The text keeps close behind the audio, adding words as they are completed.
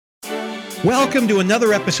Welcome to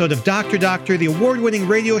another episode of Dr. Doctor, the award-winning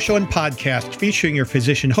radio show and podcast featuring your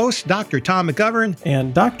physician host, Dr. Tom McGovern.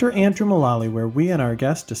 And Dr. Andrew Mullally, where we and our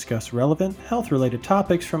guests discuss relevant health-related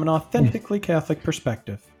topics from an authentically Catholic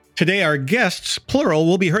perspective. Today, our guests, plural,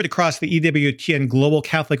 will be heard across the EWTN Global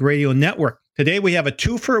Catholic Radio Network. Today, we have a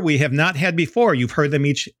twofer we have not had before. You've heard them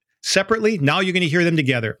each separately. Now you're going to hear them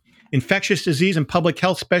together. Infectious disease and public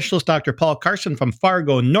health specialist Dr. Paul Carson from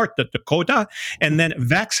Fargo, North Dakota, and then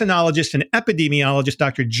vaccinologist and epidemiologist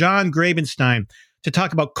Dr. John Grabenstein to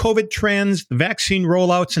talk about COVID trends, the vaccine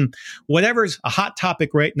rollouts, and whatever's a hot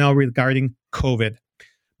topic right now regarding COVID.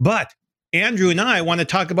 But Andrew and I want to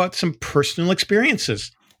talk about some personal experiences.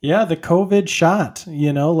 Yeah, the COVID shot.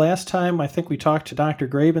 You know, last time I think we talked to Dr.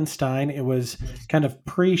 Grabenstein, it was kind of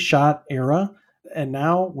pre-shot era. And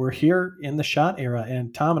now we're here in the shot era.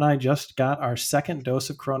 And Tom and I just got our second dose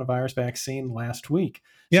of coronavirus vaccine last week.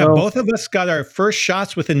 Yeah, both of us got our first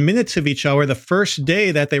shots within minutes of each other the first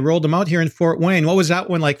day that they rolled them out here in Fort Wayne. What was that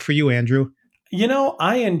one like for you, Andrew? You know,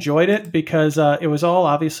 I enjoyed it because it was all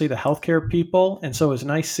obviously the healthcare people. And so it was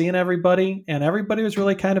nice seeing everybody. And everybody was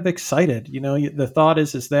really kind of excited. You know, the thought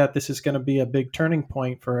is that this is going to be a big turning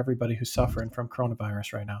point for everybody who's suffering from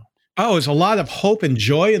coronavirus right now. Oh, there's a lot of hope and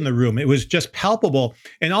joy in the room. It was just palpable.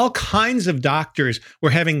 And all kinds of doctors were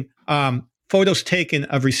having photos taken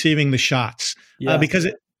of receiving the shots because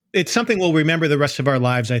it's something we'll remember the rest of our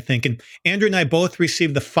lives, I think. And Andrew and I both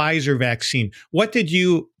received the Pfizer vaccine. What did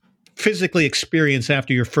you physically experience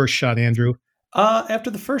after your first shot, Andrew? After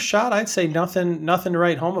the first shot, I'd say nothing to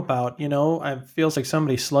write home about. You know, it feels like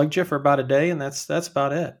somebody slugged you for about a day, and that's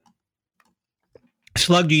about it.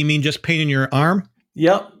 Slugged, do you mean just pain in your arm?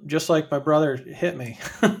 Yep, just like my brother hit me.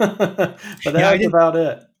 But that's about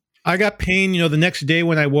it. I got pain, the next day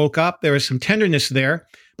when I woke up. There was some tenderness there,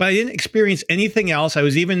 but I didn't experience anything else. I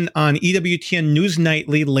was even on EWTN News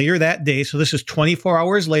Nightly later that day. So this is 24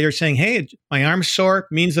 hours later saying, hey, my arm's sore,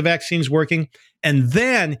 means the vaccine's working. And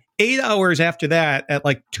then 8 hours after that, at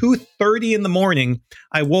like 2:30 in the morning,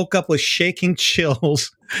 I woke up with shaking chills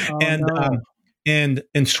and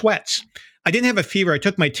sweats. I didn't have a fever. I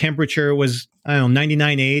took my temperature. It was,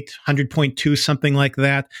 99.8, 100.2, something like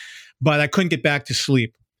that. But I couldn't get back to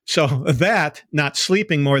sleep. So that, not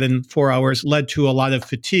sleeping more than 4 hours, led to a lot of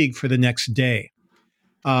fatigue for the next day.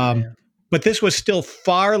 But this was still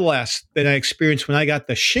far less than I experienced when I got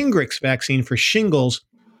the Shingrix vaccine for shingles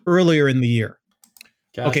earlier in the year.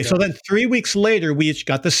 Gotcha. Okay, so then 3 weeks later, we each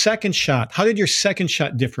got the second shot. How did your second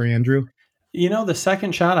shot differ, Andrew? You know, the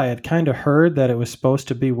second shot, I had kind of heard that it was supposed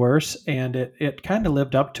to be worse, and it kind of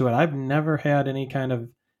lived up to it. I've never had any kind of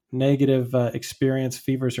negative experience,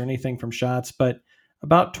 fevers or anything from shots, but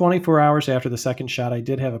about 24 hours after the second shot, I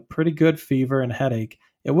did have a pretty good fever and headache.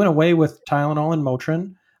 It went away with Tylenol and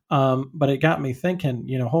Motrin, but it got me thinking,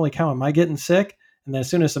 holy cow, am I getting sick? And then as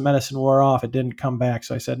soon as the medicine wore off, it didn't come back.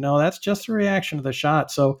 So I said, no, that's just a reaction to the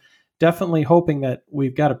shot. So definitely hoping that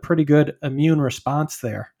we've got a pretty good immune response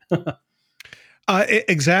there.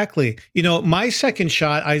 Exactly. My second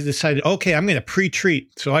shot, I decided, okay, I'm going to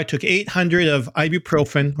pre-treat. So I took 800 of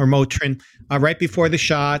ibuprofen or Motrin right before the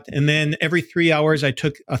shot. And then every 3 hours, I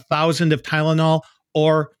took 1,000 of Tylenol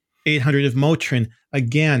or 800 of Motrin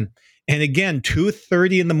again. And again,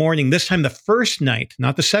 2:30 in the morning, this time the first night,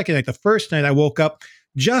 not the second night, the first night I woke up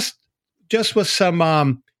just with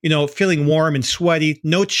some, feeling warm and sweaty,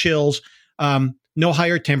 no chills, no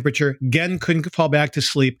higher temperature, again, couldn't fall back to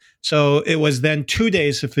sleep. So it was then 2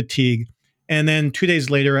 days of fatigue. And then 2 days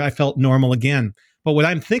later, I felt normal again. But what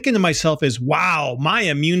I'm thinking to myself is, wow, my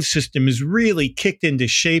immune system is really kicked into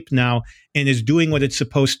shape now and is doing what it's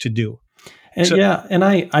supposed to do. And and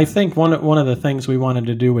I think one of the things we wanted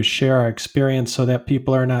to do was share our experience so that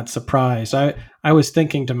people are not surprised. I was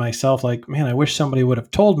thinking to myself, like, man, I wish somebody would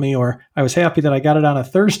have told me, or I was happy that I got it on a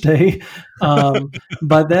Thursday.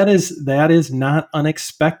 But that is not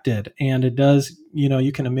unexpected. And it does,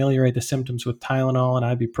 you can ameliorate the symptoms with Tylenol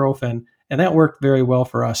and ibuprofen. And that worked very well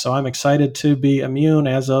for us. So I'm excited to be immune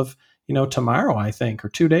as of, tomorrow, I think, or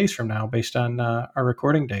 2 days from now, based on our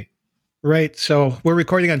recording date. Right. So we're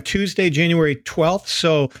recording on Tuesday, January 12th.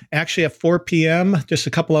 So actually at 4 p.m., just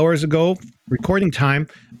a couple hours ago, recording time,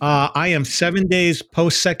 I am 7 days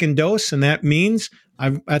post second dose. And that means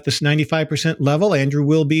I'm at this 95% level. Andrew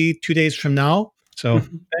will be 2 days from now. So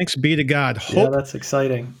thanks be to God. Hope, that's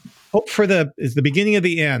exciting. Hope is the beginning of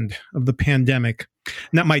the end of the pandemic.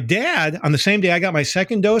 Now, my dad, on the same day I got my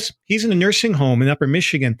second dose, he's in a nursing home in Upper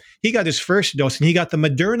Michigan. He got his first dose and he got the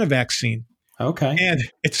Moderna vaccine. Okay. And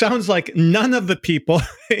it sounds like none of the people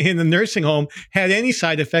in the nursing home had any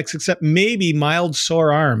side effects except maybe mild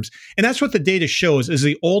sore arms. And that's what the data shows, is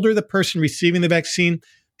the older the person receiving the vaccine,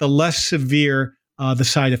 the less severe the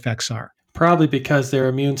side effects are. Probably because their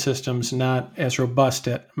immune system's not as robust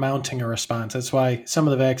at mounting a response. That's why some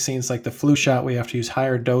of the vaccines, like the flu shot, we have to use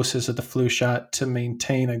higher doses of the flu shot to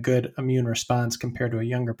maintain a good immune response compared to a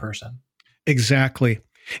younger person. Exactly.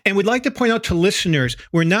 And we'd like to point out to listeners,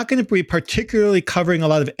 we're not going to be particularly covering a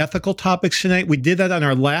lot of ethical topics tonight. We did that on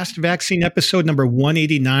our last vaccine episode, number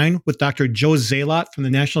 189, with Dr. Joe Zalot from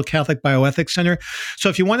the National Catholic Bioethics Center. So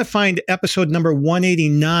if you want to find episode number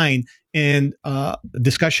 189 and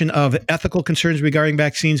discussion of ethical concerns regarding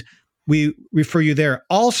vaccines, we refer you there.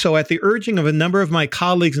 Also, at the urging of a number of my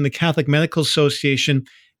colleagues in the Catholic Medical Association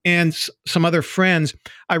and some other friends,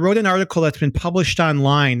 I wrote an article that's been published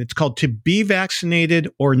online. It's called "To Be Vaccinated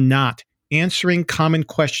or Not: Answering Common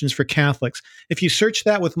Questions for Catholics." If you search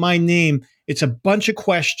that with my name, it's a bunch of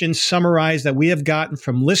questions summarized that we have gotten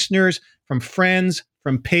from listeners, from friends,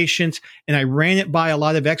 from patients, and I ran it by a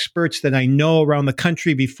lot of experts that I know around the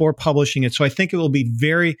country before publishing it. So I think it will be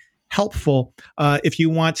very helpful if you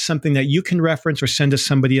want something that you can reference or send to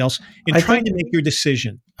somebody else in trying to make your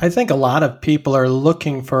decision. I think a lot of people are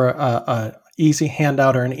looking for a easy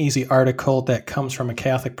handout or an easy article that comes from a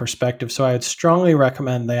Catholic perspective. So I would strongly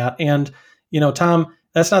recommend that. And, Tom,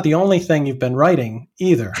 that's not the only thing you've been writing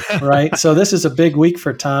either, right? So this is a big week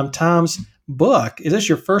for Tom. Tom's book. Is this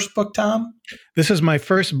your first book, Tom? This is my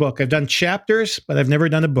first book. I've done chapters, but I've never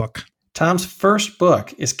done a book. Tom's first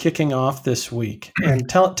book is kicking off this week. And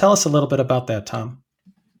tell us a little bit about that, Tom.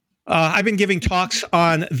 I've been giving talks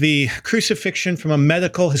on the crucifixion from a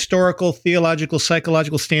medical, historical, theological,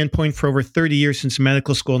 psychological standpoint for over 30 years since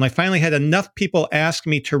medical school. And I finally had enough people ask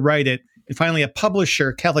me to write it. And finally, a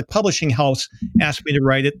publisher, Catholic Publishing House, asked me to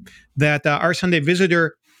write it, that Our Sunday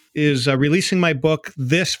Visitor is releasing my book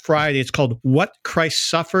this Friday. It's called What Christ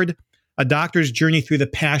Suffered: A Doctor's Journey Through the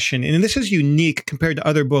Passion. And this is unique compared to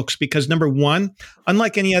other books because, number one,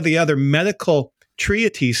 unlike any of the other medical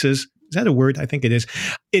treatises, is that a word? I think it is.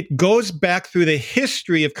 It goes back through the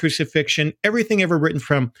history of crucifixion, everything ever written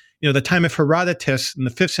from, the time of Herodotus in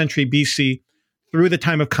the 5th century BC through the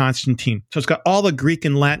time of Constantine. So it's got all the Greek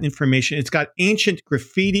and Latin information. It's got ancient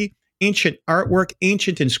graffiti, ancient artwork,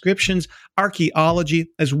 ancient inscriptions, archaeology,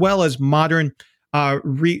 as well as modern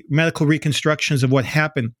medical reconstructions of what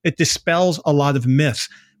happened. It dispels a lot of myths,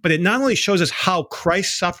 but it not only shows us how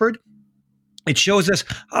Christ suffered, it shows us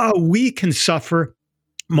how we can suffer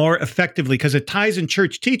more effectively because it ties in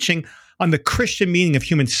church teaching on the Christian meaning of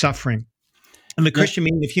human suffering. And the Christian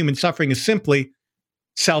meaning of human suffering is simply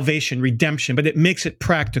salvation, redemption, but it makes it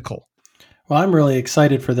practical. Well, I'm really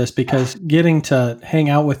excited for this because getting to hang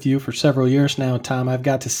out with you for several years now, Tom, I've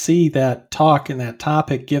got to see that talk and that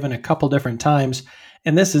topic given a couple different times.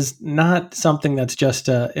 And this is not something that's just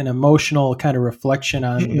an emotional kind of reflection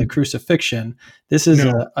on the crucifixion. This is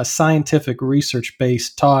a scientific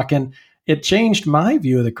research-based talk. And it changed my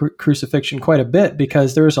view of the crucifixion quite a bit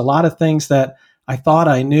because there's a lot of things that I thought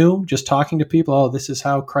I knew just talking to people. Oh, this is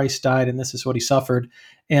how Christ died and this is what he suffered.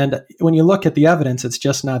 And when you look at the evidence, it's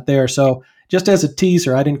just not there. So just as a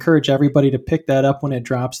teaser, I'd encourage everybody to pick that up when it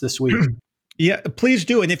drops this week. Yeah, please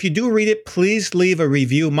do. And if you do read it, please leave a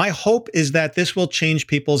review. My hope is that this will change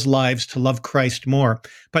people's lives to love Christ more.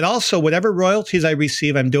 But also, whatever royalties I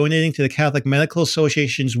receive, I'm donating to the Catholic Medical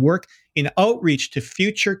Association's work in outreach to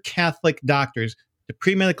future Catholic doctors, the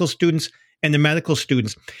pre-medical students, and the medical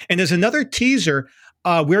students. And as another teaser,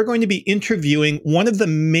 we're going to be interviewing one of the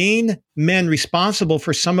main men responsible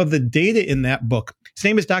for some of the data in that book. His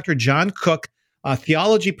name is Dr. John Cook, a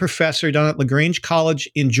theology professor down at LaGrange College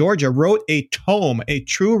in Georgia, wrote a tome, a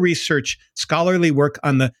true research scholarly work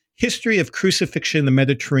on the history of crucifixion in the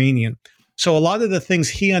Mediterranean. So a lot of the things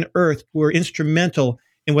he unearthed were instrumental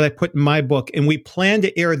in what I put in my book. And we plan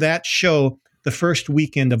to air that show the first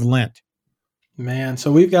weekend of Lent. Man,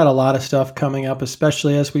 so we've got a lot of stuff coming up,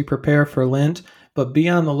 especially as we prepare for Lent, but be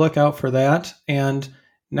on the lookout for that. And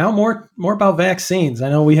now more about vaccines. I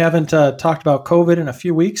know we haven't talked about COVID in a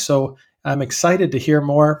few weeks, so I'm excited to hear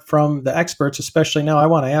more from the experts, especially now. I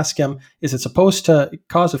want to ask him, is it supposed to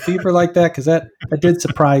cause a fever like that? Because that did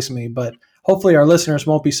surprise me, but hopefully our listeners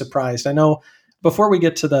won't be surprised. I know before we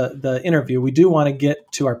get to the interview, we do want to get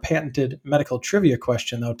to our patented medical trivia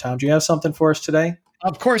question, though. Tom, do you have something for us today?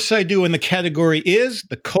 Of course I do, and the category is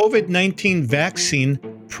the COVID-19 vaccine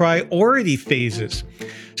priority phases.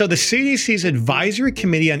 So the CDC's Advisory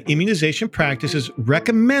Committee on Immunization Practices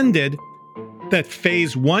recommended that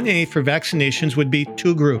phase 1A for vaccinations would be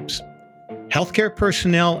two groups: healthcare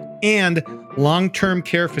personnel and long-term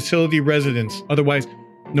care facility residents, otherwise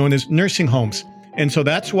known as nursing homes. And so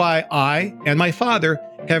that's why I and my father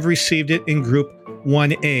have received it in group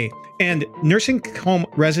 1A. And nursing home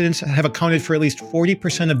residents have accounted for at least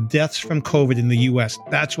 40% of deaths from COVID in the US.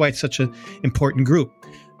 That's why it's such an important group.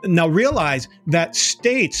 Now realize that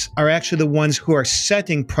states are actually the ones who are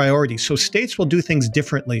setting priorities. So states will do things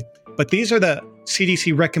differently, but these are the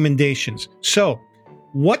CDC recommendations. So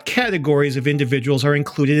what categories of individuals are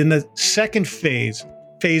included in the second phase,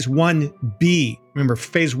 phase 1B? Remember,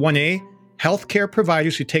 phase 1A, healthcare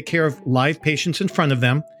providers who take care of live patients in front of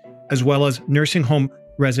them, as well as nursing home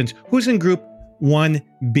residents. Who's in group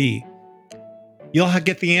 1B? You'll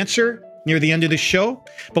get the answer near the end of the show,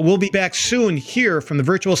 but we'll be back soon here from the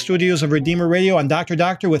virtual studios of Redeemer Radio on Dr.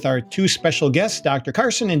 Doctor with our two special guests, Dr.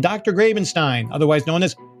 Carson and Dr. Grabenstein, otherwise known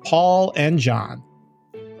as Paul and John.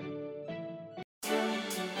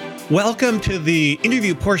 Welcome to the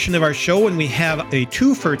interview portion of our show, and we have a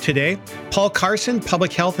twofer today. Paul Carson,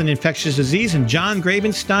 Public Health and Infectious Disease, and John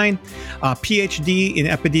Grabenstein, a PhD in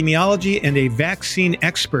epidemiology and a vaccine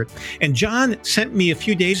expert. And John sent me a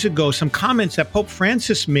few days ago some comments that Pope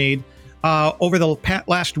Francis made over the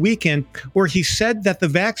last weekend, where he said that the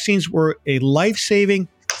vaccines were a life-saving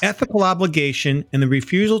ethical obligation and the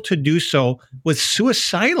refusal to do so was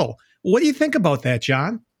suicidal. What do you think about that,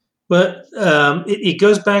 John? But it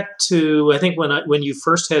goes back to, I think, when you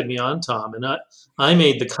first had me on, Tom, and I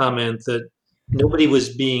made the comment that nobody was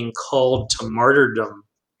being called to martyrdom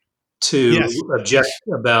to object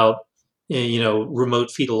about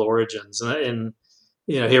remote fetal origins, and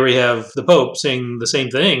here we have the Pope saying the same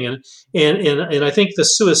thing, and I think the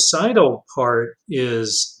suicidal part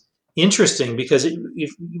is interesting because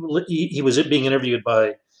he was being interviewed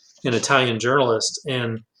by an Italian journalist,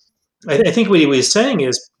 and I think what he was saying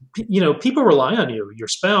is, people rely on you, your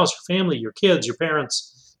spouse, your family, your kids, your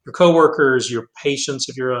parents, your coworkers, your patients,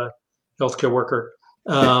 if you're a healthcare worker.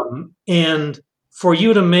 And for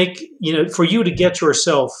you to get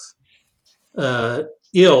yourself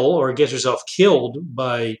ill or get yourself killed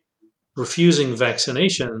by refusing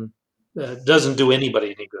vaccination doesn't do anybody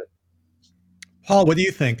any good. Paul, what do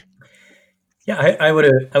you think? Yeah, I would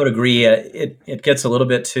agree. It gets a little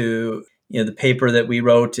bit to the paper that we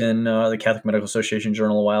wrote in the Catholic Medical Association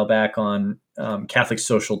Journal a while back on Catholic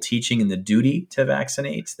social teaching and the duty to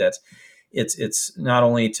vaccinate. That it's not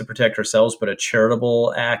only to protect ourselves, but a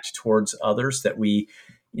charitable act towards others, that we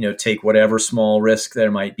take whatever small risk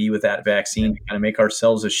there might be with that vaccine to kind of make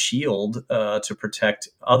ourselves a shield to protect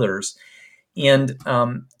others. And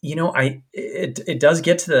it does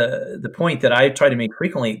get to the point that I try to make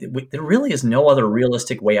frequently. There really is no other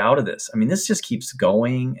realistic way out of this. I mean, this just keeps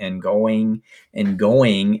going and going and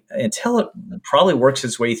going until it probably works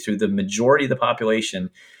its way through the majority of the population,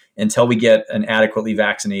 until we get an adequately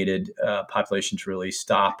vaccinated population to really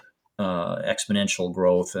stop exponential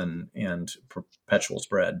growth and perpetual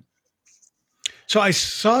spread. So I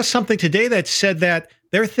saw something today that said that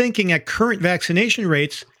they're thinking at current vaccination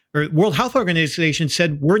rates, or World Health Organization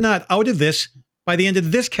said we're not out of this by the end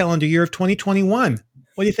of this calendar year of 2021.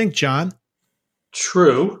 What do you think, John?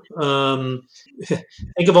 True.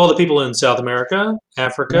 Think of all the people in South America,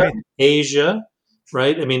 Africa, right. Asia,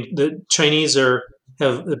 right? I mean, the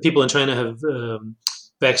people in China have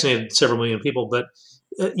vaccinated several million people, but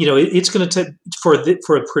it's going to take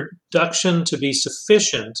for a production to be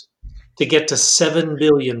sufficient to get to 7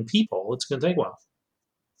 billion people. It's going to take a while.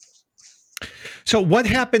 So what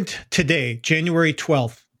happened today, January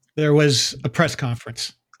 12th? There was a press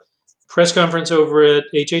conference. Press conference over at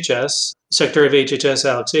HHS, Secretary of HHS,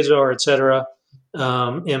 Alex Azar, et cetera.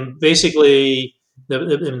 And basically,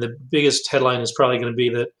 the biggest headline is probably going to be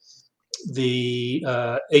that the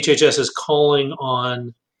HHS is calling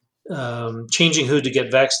on changing who to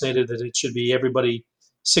get vaccinated, that it should be everybody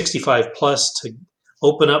 65 plus, to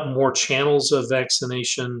open up more channels of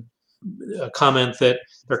vaccination. A comment that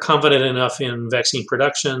they're confident enough in vaccine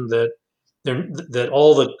production that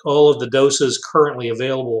all of the doses currently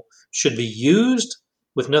available should be used,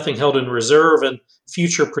 with nothing held in reserve, and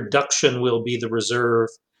future production will be the reserve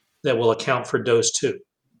that will account for dose 2,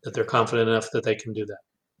 that they're confident enough that they can do that.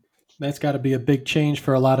 That's got to be a big change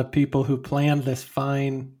for a lot of people who planned this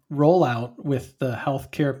fine rollout with the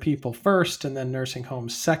healthcare people first and then nursing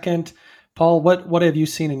homes second. Paul, what have you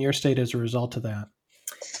seen in your state as a result of that?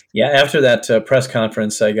 Yeah, after that press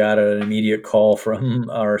conference, I got an immediate call from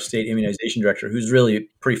our state immunization director, who's really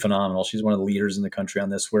pretty phenomenal. She's one of the leaders in the country on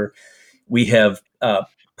this, where we have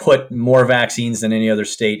put more vaccines than any other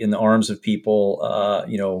state in the arms of people,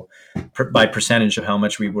 by percentage of how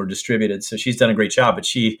much we were distributed. So she's done a great job. But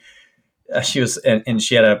she was, and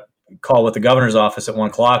she had a call with the governor's office at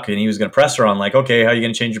 1:00, and he was going to press her on, like, okay, how are you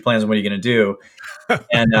going to change your plans and what are you going to do?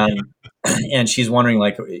 And she's wondering,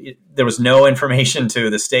 like, there was no information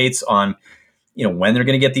to the states on when they're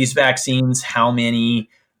going to get these vaccines, how many,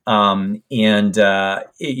 and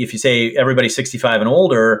if you say everybody 65 and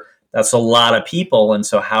older, that's a lot of people. And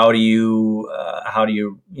so how do you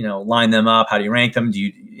line them up? How do you rank them?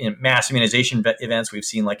 In mass immunization events we've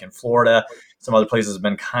seen, like in Florida, some other places, have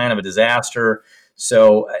been kind of a disaster.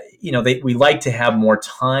 So, we like to have more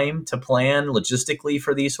time to plan logistically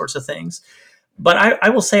for these sorts of things. But I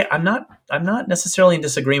will say I'm not necessarily in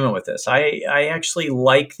disagreement with this. I actually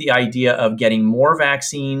like the idea of getting more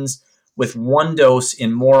vaccines with one dose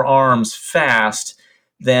in more arms fast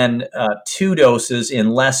than 2 doses in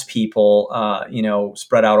less people,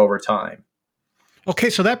 spread out over time.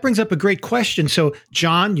 Okay, so that brings up a great question. So,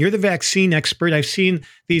 John, you're the vaccine expert. I've seen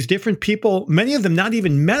these different people, many of them not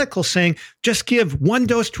even medical, saying just give 1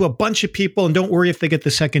 dose to a bunch of people and don't worry if they get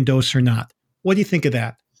the second dose or not. What do you think of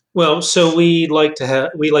that? Well, so we like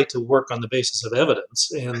to work on the basis of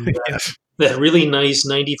evidence, and Yes. that really nice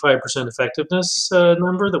 95% effectiveness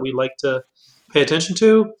number that we like to pay attention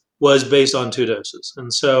to was based on 2 doses.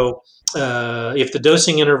 And so if the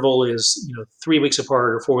dosing interval is 3 weeks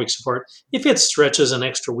apart or 4 weeks apart, if it stretches an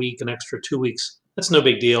extra week, an extra 2 weeks, that's no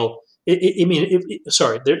big deal. There's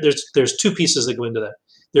 2 pieces that go into that.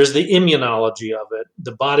 There's the immunology of it.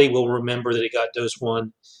 The body will remember that it got dose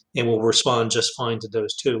 1 and will respond just fine to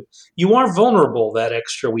dose 2. You are vulnerable that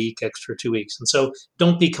extra week, extra 2 weeks. And so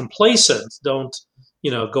don't be complacent. Don't,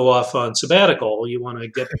 go off on sabbatical. You want to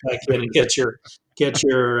get back in and get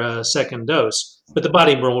your second dose. But the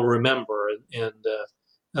body will remember. So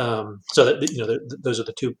that, those are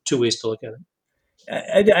the two ways to look at it.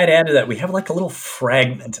 I'd add to that, we have like a little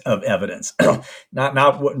fragment of evidence,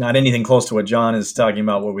 not anything close to what John is talking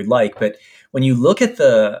about, what we'd like, but when you look at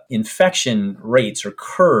the infection rates or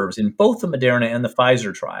curves in both the Moderna and the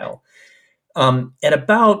Pfizer trial, at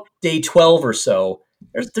about day 12 or so,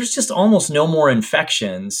 there's just almost no more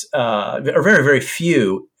infections, or very, very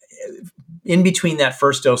few, in between that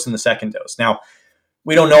first dose and the second dose. Now,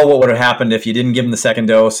 we don't know what would have happened if you didn't give them the second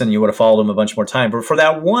dose and you would have followed them a bunch more time. But for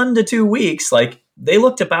that 1 to 2 weeks, they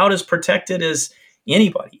looked about as protected as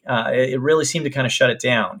anybody. It really seemed to kind of shut it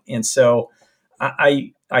down. And so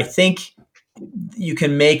I think you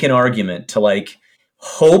can make an argument to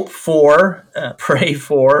hope for, pray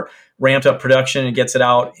for ramped up production and gets it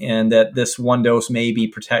out, and that this 1 dose may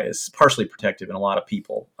be partially protective in a lot of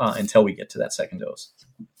people until we get to that second dose.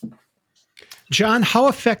 John, how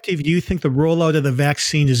effective do you think the rollout of the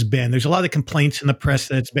vaccine has been? There's a lot of complaints in the press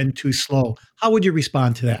that it's been too slow. How would you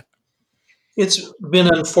respond to that? It's been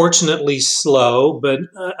unfortunately slow, but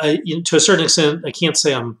to a certain extent, I can't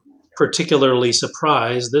say I'm particularly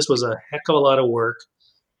surprised. This was a heck of a lot of work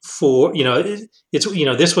for,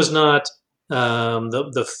 this was not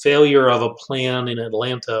the failure of a plan in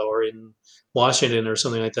Atlanta or in Washington or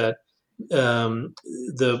something like that.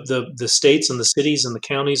 The states and the cities and the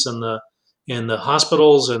counties and the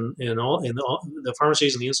hospitals and the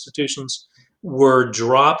pharmacies and the institutions were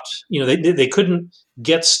dropped. They couldn't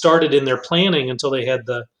get started in their planning until they had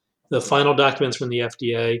the final documents from the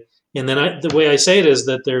FDA. And then the way I say it is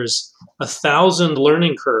that there's 1,000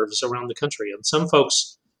 learning curves around the country, and some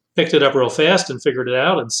folks picked it up real fast and figured it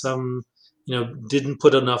out, and some didn't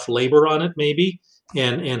put enough labor on it maybe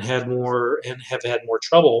and have had more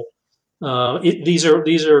trouble. These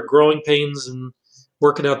are growing pains and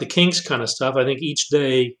working out the kinks kind of stuff. I think each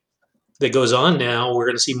day that goes on now, we're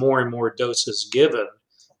going to see more and more doses given.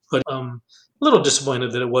 But I'm a little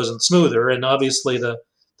disappointed that it wasn't smoother. And obviously the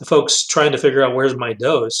folks trying to figure out where's my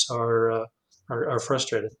dose are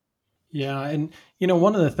frustrated. Yeah, and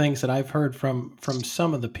one of the things that I've heard from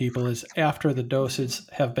some of the people is after the doses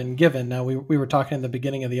have been given. Now we were talking in the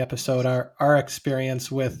beginning of the episode our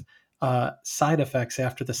experience with side effects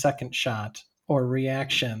after the second shot or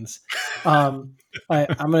reactions. I'm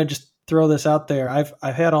going to just throw this out there. I've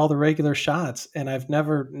had all the regular shots and I've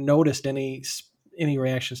never noticed any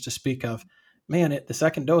reactions to speak of. Man, the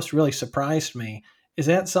second dose really surprised me. Is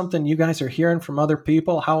that something you guys are hearing from other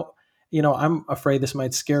people? How, I'm afraid this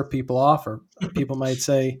might scare people off, or people might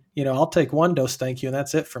say, I'll take 1 dose, thank you, and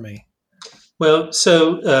that's it for me. Well,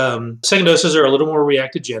 so second doses are a little more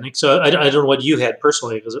reactogenic. So I don't know what you had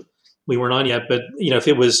personally because we weren't on yet, but if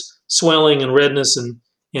it was swelling and redness and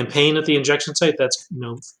pain at the injection site, that's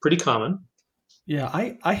pretty common. Yeah,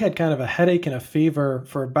 I had kind of a headache and a fever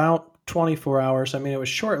for about 24 hours. I mean, it was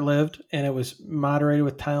short-lived and it was moderated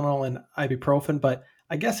with Tylenol and ibuprofen, but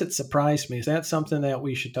I guess it surprised me. Is that something that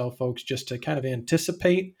we should tell folks just to kind of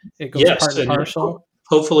anticipate? It goes part and parcel.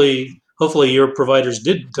 Hopefully your providers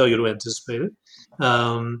did tell you to anticipate it.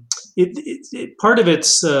 Part of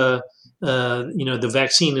it's the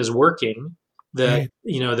vaccine is working. That right.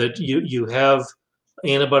 that you have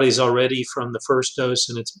antibodies already from the first dose,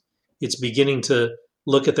 and it's beginning to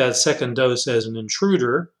look at that second dose as an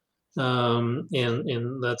intruder,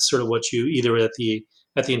 and that's sort of what you either at the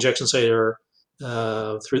injection site or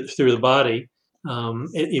through the body.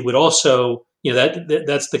 It would also,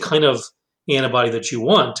 that's the kind of antibody that you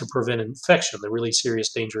want to prevent infection, the really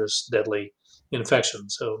serious, dangerous, deadly infection.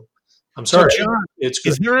 So I'm sorry. So John, it's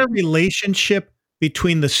good. Is there a relationship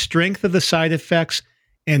between the strength of the side effects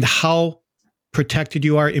and how protected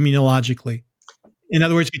you are immunologically? In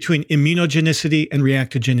other words, between immunogenicity and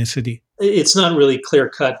reactogenicity? It's not really clear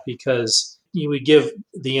cut, because you would give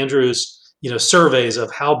the Andrews, surveys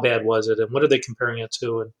of how bad was it and what are they comparing it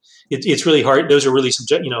to, and it's really hard. Those are really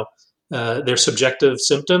they're subjective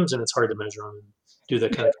symptoms, and it's hard to measure them and do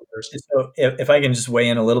that kind of comparison. So if I can just weigh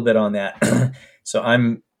in a little bit on that. So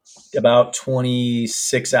I'm about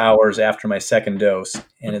 26 hours after my second dose,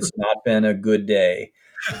 and it's not been a good day.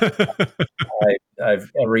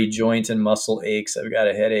 I've every joint and muscle aches. I've got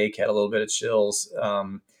a headache, had a little bit of chills.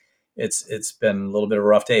 It's been a little bit of a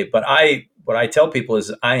rough day, but what I tell people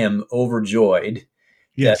is I am overjoyed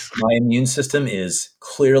that my immune system is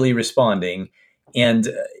clearly responding. And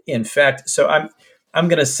in fact, so I'm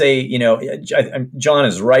going to say, John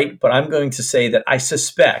is right, but I'm going to say that I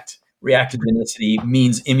suspect reactogenicity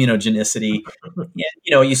means immunogenicity. And,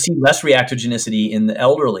 you see less reactogenicity in the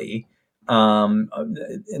elderly, and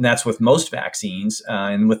that's with most vaccines,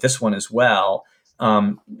 and with this one as well.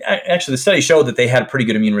 Actually, the study showed that they had a pretty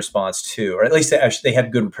good immune response too, or at least they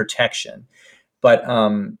had good protection. But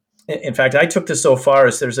in fact, I took this so far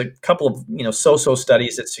as there's a couple of so-so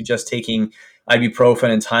studies that suggest taking ibuprofen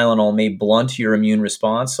and Tylenol may blunt your immune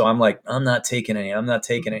response. So I'm like, I'm not taking any.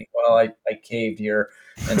 Well, I caved here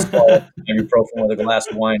and swallowed ibuprofen with a glass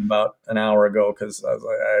of wine about an hour ago because I was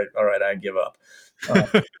like, all right, I give up.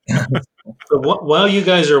 But while you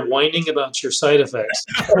guys are whining about your side effects,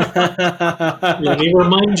 let me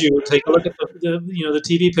remind you: take a look at the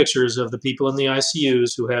TV pictures of the people in the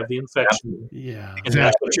ICUs who have the infection. Yeah, and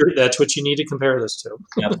that's what you need to compare this to.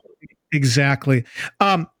 Exactly.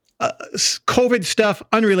 COVID stuff,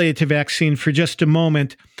 unrelated to vaccine, for just a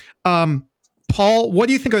moment. Paul, what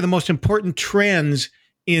do you think are the most important trends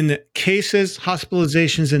in cases,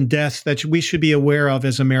 hospitalizations, and deaths that we should be aware of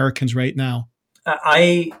as Americans right now?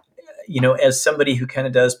 As somebody who kind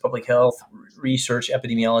of does public health research,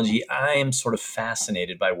 epidemiology, I am sort of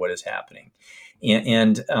fascinated by what is happening,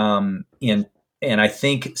 and I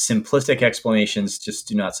think simplistic explanations just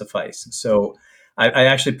do not suffice. So I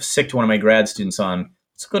actually sicked one of my grad students on,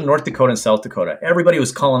 let's go to North Dakota and South Dakota. Everybody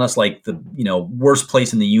was calling us like the worst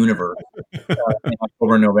place in the universe in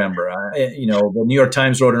October and November. The New York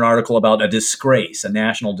Times wrote an article about a disgrace, a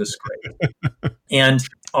national disgrace, and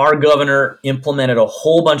our governor implemented a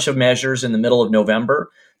whole bunch of measures in the middle of November.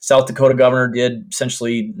 South Dakota governor did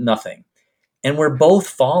essentially nothing. And we're both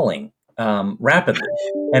falling rapidly.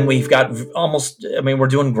 And we've got we're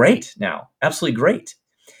doing great now, absolutely great.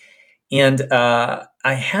 And I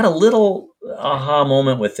had a little aha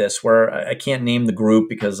moment with this where I can't name the group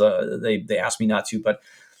because they asked me not to, but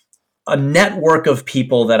a network of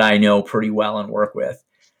people that I know pretty well and work with.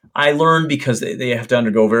 I learned because they have to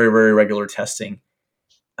undergo very, very regular testing.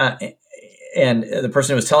 And the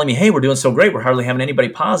person who was telling me, hey, we're doing so great, we're hardly having anybody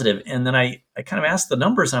positive. And then I kind of asked the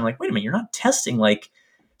numbers, and I'm like, wait a minute, you're not testing like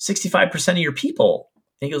 65% of your people.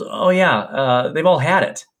 And he goes, oh, yeah, they've all had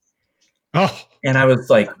it. Oh. And I was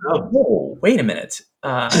like, whoa, wait a minute.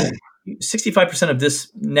 65% of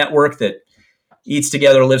this network that eats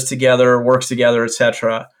together, lives together, works together, et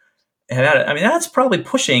cetera, have had it. I mean, that's probably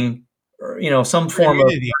pushing, some form of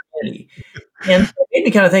immunity. And it made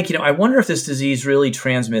me kind of think, I wonder if this disease really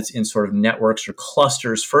transmits in sort of networks or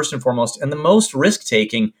clusters first and foremost, and the most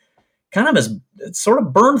risk-taking kind of is sort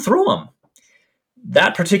of burned through them.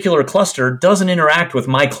 That particular cluster doesn't interact with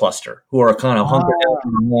my cluster, who are kind of hunkered down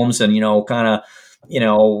in homes and, on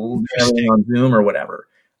Zoom or whatever.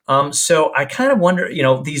 So I kind of wonder,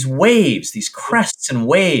 these waves, these crests and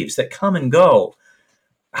waves that come and go,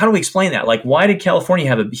 how do we explain that? Like, why did California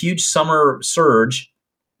have a huge summer surge?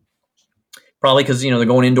 Probably because, they're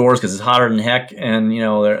going indoors because it's hotter than heck. And,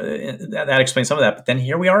 that explains some of that. But then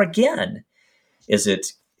here we are again. Is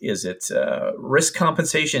it risk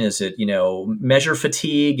compensation? Is it, measure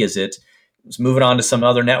fatigue? Is it moving on to some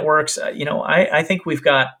other networks? I think we've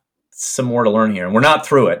got some more to learn here. And we're not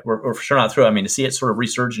through it. We're for sure not through it. I mean, to see it sort of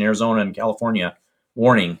resurge in Arizona and California,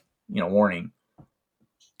 warning.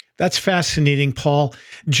 That's fascinating, Paul.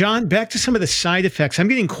 John, back to some of the side effects. I'm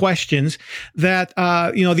getting questions that,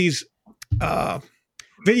 these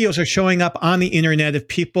videos are showing up on the internet of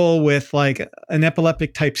people with like an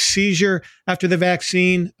epileptic type seizure after the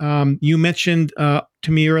vaccine. You mentioned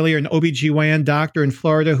to me earlier an OBGYN doctor in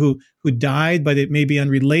Florida who died, but it may be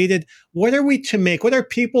unrelated. What are we to make? What are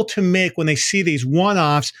people to make when they see these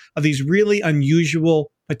one-offs of these really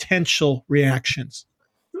unusual potential reactions?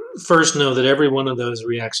 First, know that every one of those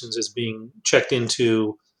reactions is being checked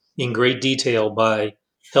into in great detail by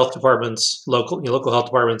health departments, local health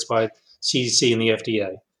departments, by CDC and the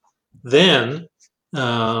FDA. Then,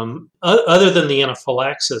 other than the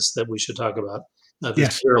anaphylaxis that we should talk about,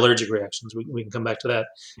 the allergic reactions, we can come back to that.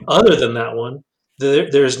 Other than that one,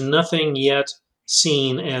 there's nothing yet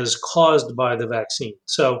seen as caused by the vaccine.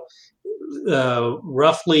 So,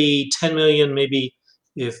 roughly 10 million, maybe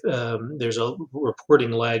if there's a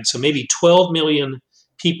reporting lag, so maybe 12 million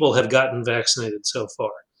people have gotten vaccinated so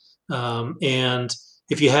far. And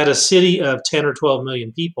if you had a city of 10 or 12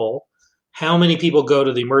 million people, how many people go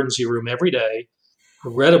to the emergency room every day?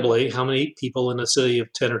 Regrettably, how many people in a city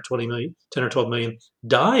of 10 or 12 million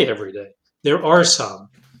die every day? There are some.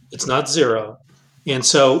 It's not zero. And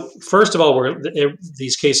so, first of all,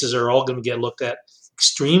 these cases are all going to get looked at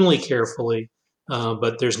extremely carefully,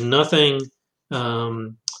 but there's nothing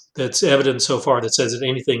that's evident so far that says that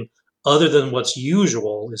anything other than what's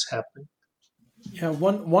usual is happening. Yeah,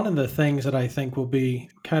 one of the things that I think will be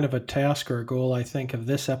kind of a task or a goal, I think, of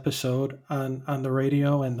this episode on the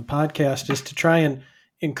radio and the podcast is to try and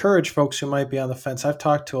encourage folks who might be on the fence. I've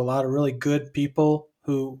talked to a lot of really good people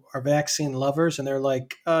who are vaccine lovers, and they're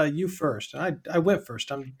like, you first. And I went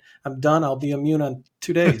first. I'm done. I'll be immune on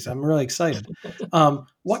 2 days. I'm really excited.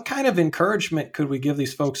 What kind of encouragement could we give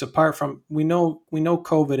these folks apart from, we know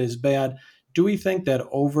COVID is bad. Do we think that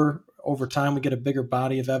over time we get a bigger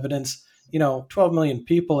body of evidence? 12 million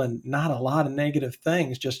people and not a lot of negative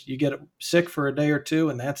things. Just you get sick for a day or two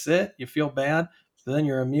and that's it. You feel bad, then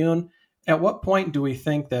you're immune. At what point do we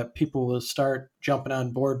think that people will start jumping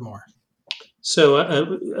on board more? So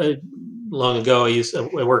long ago,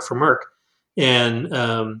 I worked for Merck, and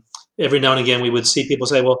every now and again we would see people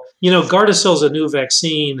say, "Well, Gardasil's a new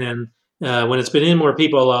vaccine, and when it's been in more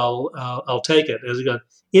people, I'll take it."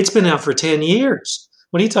 It's been out for 10 years.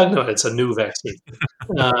 What are you talking about? It's a new vaccine.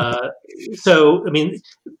 So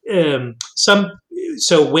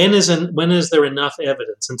when is there enough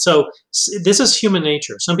evidence? And so this is human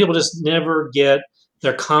nature. Some people just never get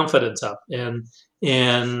their confidence up, and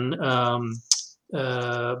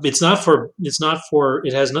it's not for.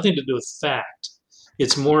 It has nothing to do with fact.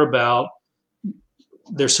 It's more about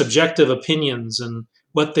their subjective opinions and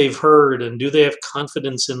what they've heard, and do they have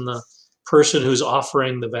confidence in the person who's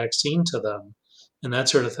offering the vaccine to them, and that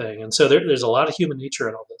sort of thing. And so there's a lot of human nature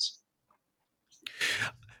in all this.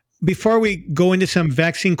 Before we go into some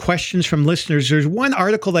vaccine questions from listeners, there's one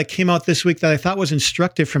article that came out this week that I thought was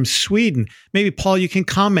instructive from Sweden. Maybe, Paul, you can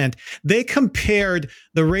comment. They compared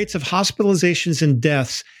the rates of hospitalizations and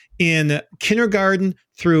deaths in kindergarten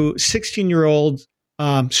through 16-year-old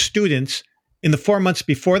students in the 4 months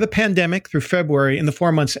before the pandemic through February, and the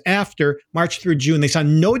 4 months after, March through June. They saw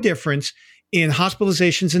no difference in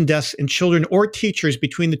hospitalizations and deaths in children or teachers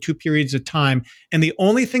between the two periods of time. And the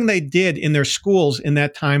only thing they did in their schools in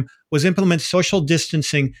that time was implement social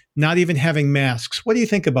distancing, not even having masks. What do you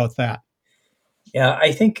think about that? Yeah,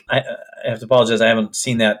 I think I have to apologize. I haven't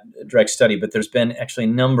seen that direct study, but there's been actually a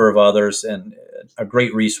number of others. And a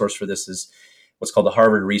great resource for this is what's called the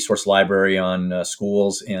Harvard Resource Library on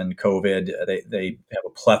schools and COVID. They have a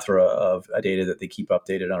plethora of data that they keep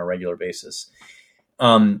updated on a regular basis.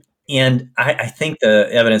 And I think the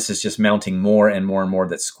evidence is just mounting more and more and more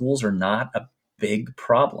that schools are not a big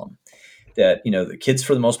problem, that, the kids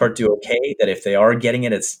for the most part do okay, that if they are getting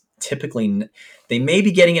it, it's typically, they may be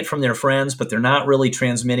getting it from their friends, but they're not really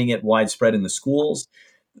transmitting it widespread in the schools.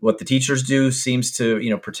 What the teachers do seems to,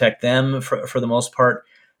 protect them for the most part.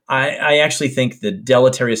 I actually think the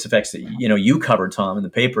deleterious effects that, you covered, Tom, in the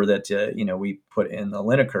paper that, we put in the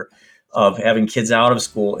Lineker of having kids out of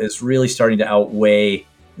school is really starting to outweigh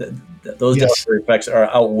those deleterious effects are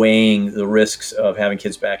outweighing the risks of having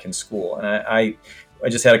kids back in school. And I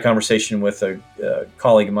just had a conversation with a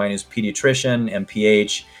colleague of mine who's a pediatrician,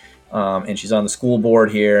 MPH, and she's on the school board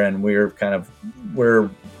here. And we're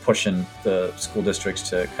pushing the school districts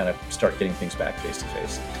to kind of start getting things back face to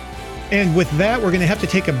face. And with that, we're going to have to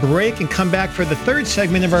take a break and come back for the third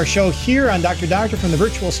segment of our show here on Dr. Doctor from the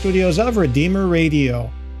virtual studios of Redeemer Radio.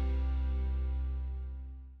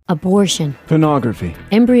 Abortion, pornography,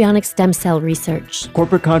 embryonic stem cell research,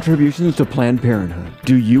 corporate contributions to Planned Parenthood.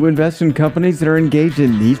 Do you invest in companies that are engaged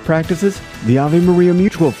in these practices? The Ave Maria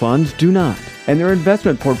mutual funds do not, and their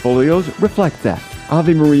investment portfolios reflect that.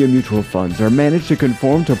 Ave Maria mutual funds are managed to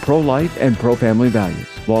conform to pro-life and pro-family values.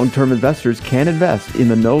 Long-term investors can invest in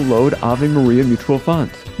the no-load Ave Maria mutual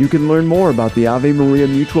funds. You can learn more about the Ave Maria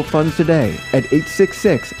mutual funds today at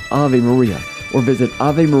 866 Ave Maria or visit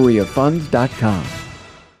AveMariaFunds.com.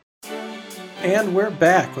 And we're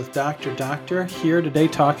back with Dr. Doctor here today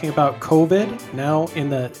talking about COVID, now in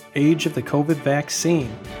the age of the COVID vaccine.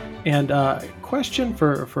 And question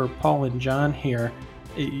for Paul and John here.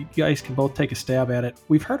 You guys can both take a stab at it.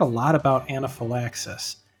 We've heard a lot about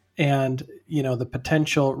anaphylaxis and, the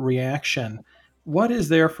potential reaction. What is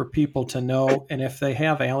there for people to know? And if they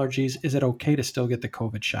have allergies, is it okay to still get the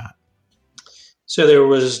COVID shot? So there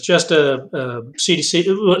was just a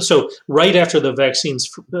CDC. So right after the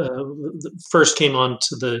vaccines first came on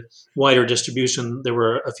to the wider distribution, there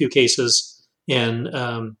were a few cases in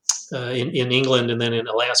England and then in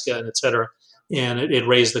Alaska and et cetera. And it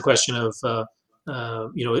raised the question of,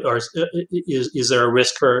 is there a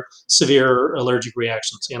risk for severe allergic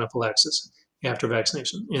reactions, anaphylaxis, after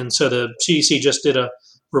vaccination? And so the CDC just did a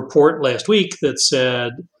report last week that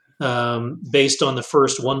said, based on the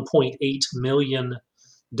first 1.8 million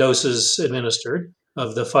doses administered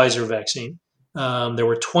of the Pfizer vaccine, there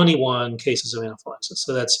were 21 cases of anaphylaxis.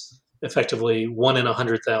 So that's effectively 1 in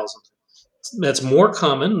 100,000. That's more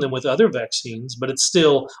common than with other vaccines, but it's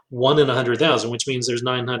still 1 in 100,000, which means there's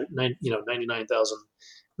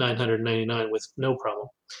 99,999 with no problem.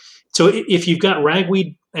 So if you've got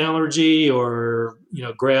ragweed allergy or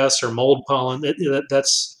grass or mold pollen,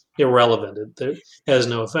 that's irrelevant. It has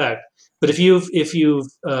no effect. But if you've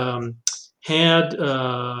had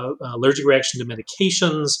allergic reaction to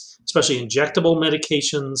medications, especially injectable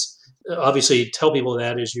medications, obviously tell people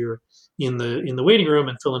that as you're in the waiting room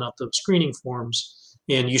and filling out the screening forms,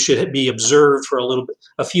 and you should be observed for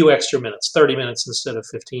a few extra minutes, 30 minutes instead of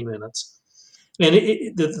 15 minutes. And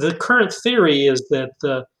the current theory is that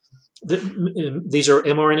these are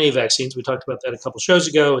mRNA vaccines. We talked about that a couple shows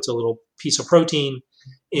ago. It's a little piece of protein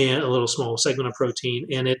and a little small segment of protein,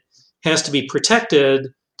 and it has to be protected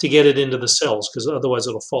to get it into the cells because otherwise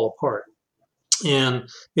it'll fall apart. And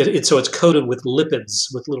so it's coated with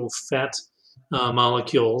lipids, with little fat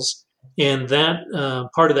molecules, and that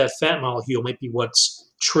part of that fat molecule might be what's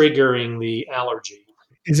triggering the allergy.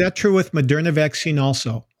 Is that true with Moderna vaccine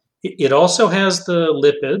also? It also has the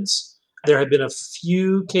lipids. There have been a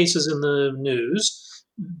few cases in the news,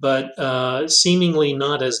 but seemingly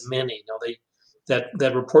not as many. Now,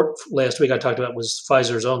 that report last week I talked about was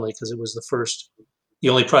Pfizer's only because it was the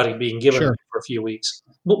only product being given Sure. for a few weeks.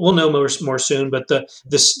 We'll know more soon, but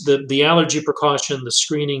the allergy precaution, the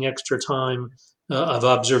screening extra time of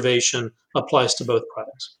observation applies to both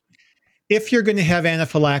products. If you're going to have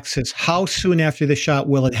anaphylaxis, how soon after the shot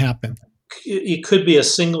will it happen? It could be a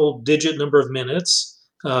single-digit number of minutes.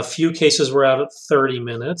 A few cases were out at 30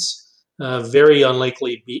 minutes. Very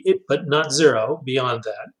unlikely, but not zero beyond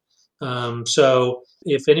that. So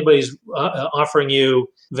if anybody's offering you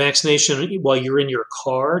vaccination while you're in your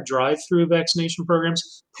car, drive-through vaccination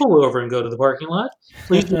programs, pull over and go to the parking lot.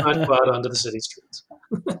 Please do not go out onto the city streets.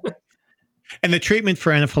 And the treatment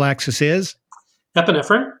for anaphylaxis is?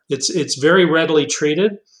 Epinephrine. It's very readily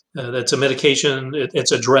treated. That's a medication.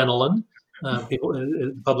 It's adrenaline.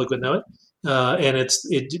 The public would know it. And it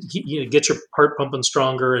gets your heart pumping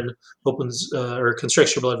stronger and opens or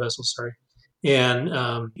constricts your blood vessels. Sorry. And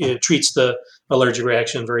it treats the allergic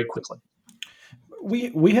reaction very quickly.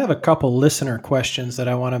 We have a couple listener questions that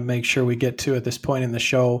I want to make sure we get to at this point in the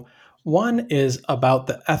show. One is about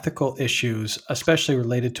the ethical issues, especially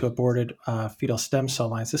related to aborted fetal stem cell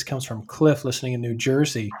lines. This comes from Cliff, listening in New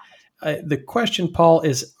Jersey. The question, Paul,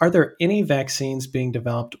 is, are there any vaccines being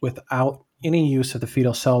developed without any use of the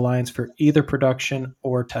fetal cell lines for either production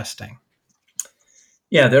or testing?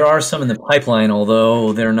 Yeah, there are some in the pipeline,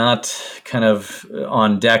 although they're not kind of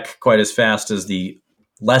on deck quite as fast as the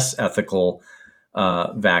less ethical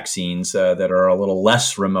vaccines that are a little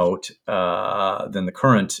less remote than the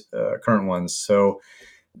current ones. So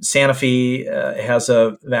Sanofi has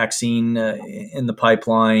a vaccine in the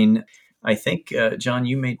pipeline. I think, John,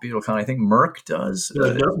 you may be able to comment. I think Merck does.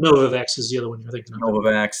 Novavax is the other one you're thinking of.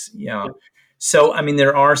 Novavax, yeah. So, I mean,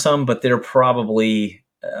 there are some, but they're probably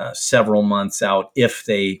several months out if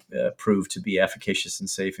they prove to be efficacious and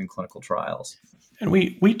safe in clinical trials. And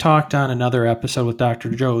we talked on another episode with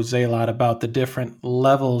Dr. Joe Zalot about the different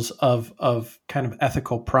levels of kind of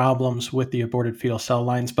ethical problems with the aborted fetal cell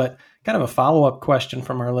lines. But kind of a follow-up question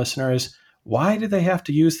from our listener is, why do they have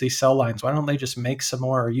to use these cell lines? Why don't they just make some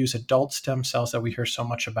more or use adult stem cells that we hear so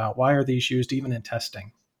much about? Why are these used even in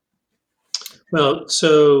testing? Well,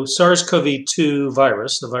 so SARS-CoV-2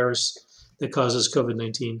 virus, the virus that causes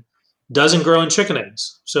COVID-19, doesn't grow in chicken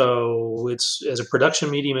eggs. So it's, as a production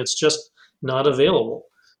medium, it's just not available.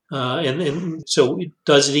 And so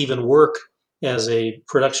does it even work as a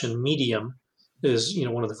production medium is,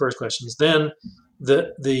 one of the first questions. Then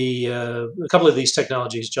a couple of these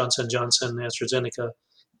technologies, Johnson & Johnson, AstraZeneca,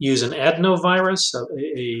 use an adenovirus,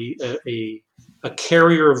 a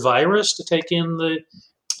carrier virus to take in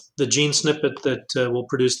the gene snippet that will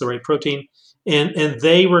produce the right protein. And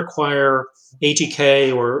they require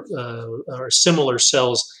HEK or similar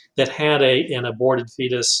cells that had an aborted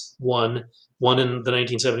fetus, one in the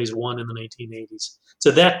 1970s, one in the 1980s.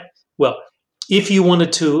 So if you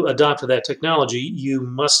wanted to adopt that technology, you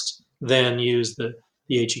must then use the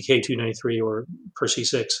HEK 293 or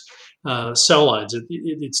PER-C6 cell lines.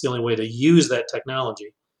 It's the only way to use that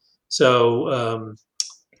technology. So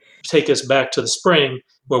take us back to the spring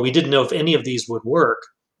where we didn't know if any of these would work.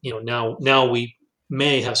 Now we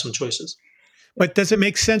may have some choices. But does it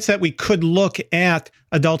make sense that we could look at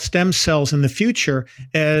adult stem cells in the future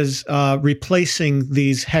as replacing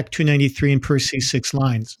these HEK 293 and PER-C6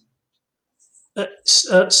 lines?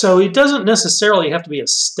 So it doesn't necessarily have to be a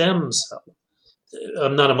stem cell.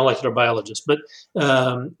 I'm not a molecular biologist, but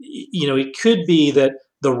it could be that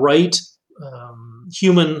the right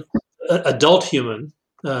adult human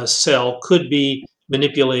cell could be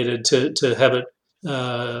manipulated to have it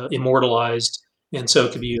immortalized, and so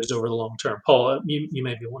it could be used over the long term. Paul, you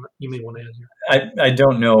may want to add here. I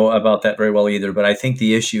don't know about that very well either, but I think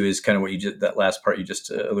the issue is kind of what that last part you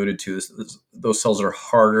just alluded to is those cells are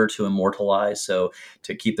harder to immortalize, so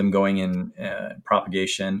to keep them going in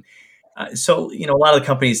propagation. So a lot of the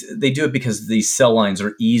companies, they do it because these cell lines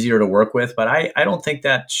are easier to work with, but I don't think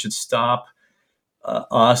that should stop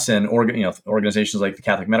us and organizations like the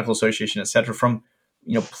Catholic Medical Association, et cetera, from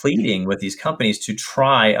pleading with these companies to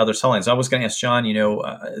try other cell lines. I was going to ask John,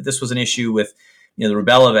 this was an issue with the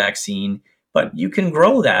rubella vaccine, but you can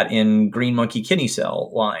grow that in green monkey kidney cell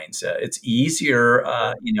lines. It's easier,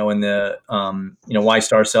 in the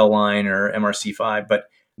Y-star cell line or MRC5, but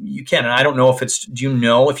you can. And I don't know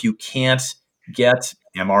if you can't get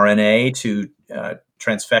mRNA to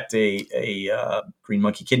transfect a green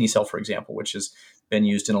monkey kidney cell, for example, which has been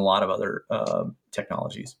used in a lot of other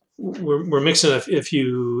technologies. We're mixing a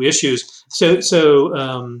few issues. So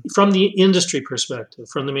from the industry perspective,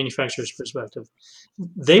 from the manufacturer's perspective,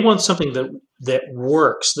 they want something that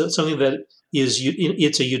works, something that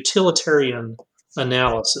it's a utilitarian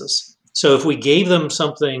analysis. So if we gave them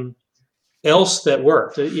something else that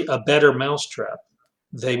worked, a better mousetrap,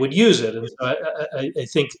 they would use it. And so I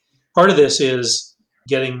think part of this is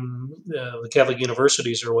getting the Catholic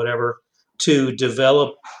universities or whatever to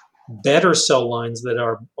develop better cell lines that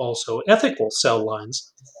are also ethical cell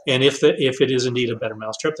lines. And if it is indeed a better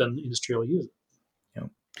mousetrap, then the industry will use it.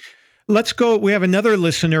 Let's go. We have another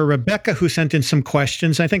listener, Rebecca, who sent in some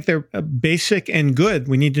questions. I think they're basic and good.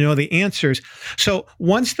 We need to know the answers. So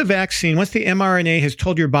once the mRNA has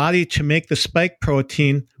told your body to make the spike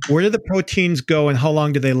protein, where do the proteins go and how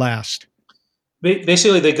long do they last?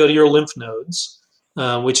 Basically, they go to your lymph nodes,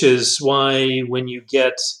 which is why when you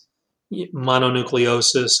get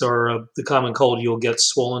mononucleosis or the common cold, you'll get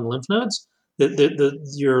swollen lymph nodes.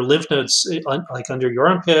 Your lymph nodes, like under your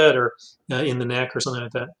armpit or in the neck or something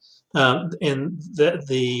like that. And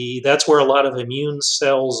that's where a lot of immune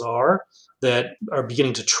cells are that are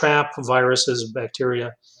beginning to trap viruses,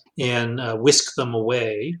 bacteria, and whisk them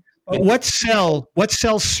away. What cell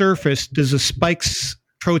surface does the spike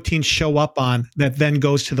protein show up on that then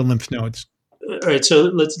goes to the lymph nodes? All right, so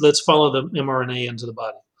let's follow the mRNA into the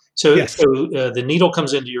body. So, yes. The needle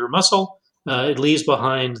comes into your muscle. It leaves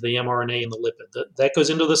behind the mRNA and the lipid. That goes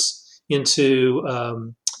into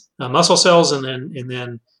muscle cells, and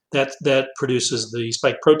then that produces the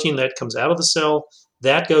spike protein that comes out of the cell.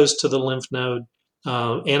 That goes to the lymph node.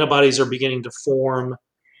 Antibodies are beginning to form,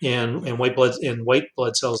 and white blood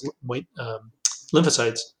cells,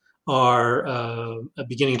 lymphocytes are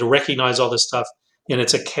beginning to recognize all this stuff, and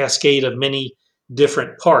it's a cascade of many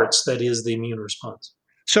different parts that is the immune response.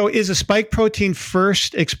 So is a spike protein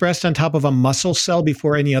first expressed on top of a muscle cell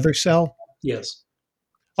before any other cell? Yes.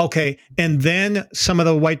 Okay. And then some of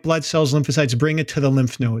the white blood cells, lymphocytes, bring it to the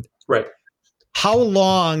lymph node. Right. How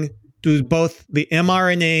long do both the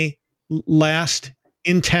mRNA last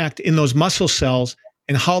intact in those muscle cells,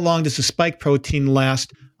 and how long does the spike protein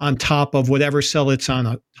last on top of whatever cell it's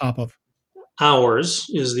on top of? Hours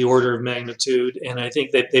is the order of magnitude. And I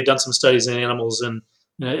think that they've done some studies in animals, and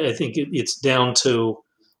I think it's down to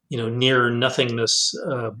near nothingness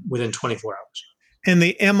within 24 hours. And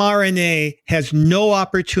the mRNA has no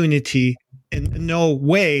opportunity and no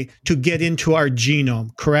way to get into our genome,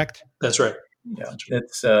 correct? That's right. Yeah,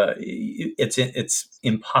 it's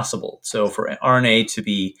impossible. So for RNA to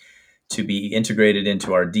be integrated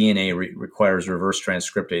into our DNA requires reverse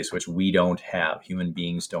transcriptase, which we don't have. Human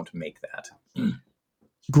beings don't make that.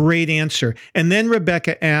 Great answer. And then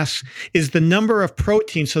Rebecca asks, is the number of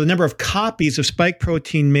proteins, so the number of copies of spike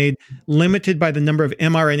protein made, limited by the number of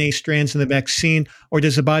mRNA strands in the vaccine, or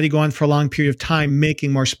does the body go on for a long period of time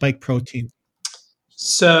making more spike protein?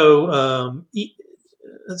 So,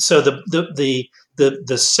 so the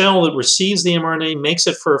cell that receives the mRNA makes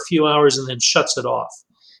it for a few hours and then shuts it off.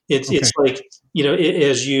 It's like,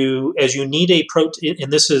 as you need a protein,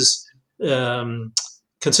 and this is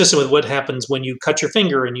consistent with what happens when you cut your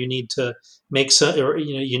finger and you need to make some, or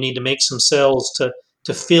you need to make some cells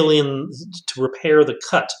to fill in, to repair the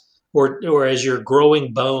cut, or as you're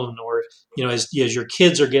growing bone, or as your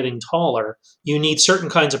kids are getting taller, you need certain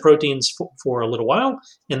kinds of proteins for a little while,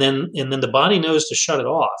 and then the body knows to shut it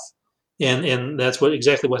off, and that's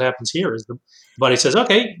exactly what happens here. Is the body says,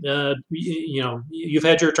 okay, you've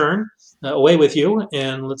had your turn, away with you,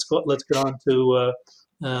 and let's get on to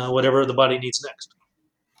whatever the body needs next.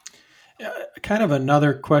 Kind of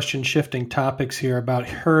another question, shifting topics here, about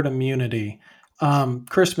herd immunity.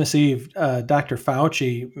 Christmas Eve, Dr.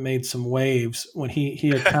 Fauci made some waves when he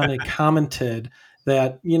had kind of commented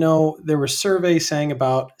that, there were surveys saying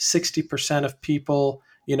about 60% of people,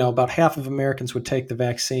 about half of Americans would take the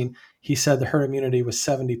vaccine. He said the herd immunity was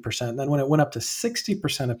 70%. And then when it went up to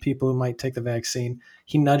 60% of people who might take the vaccine,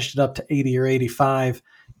 he nudged it up to 80 or 85,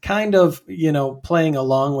 kind of, playing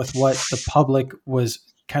along with what the public was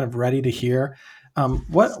kind of ready to hear.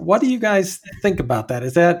 What do you guys think about that?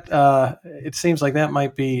 Is that it seems like that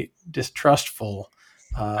might be distrustful.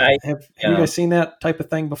 Have you guys seen that type of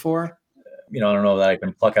thing before? I don't know that I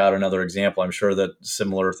can pluck out another example. I'm sure that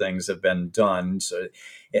similar things have been done. So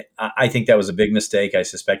I think that was a big mistake. I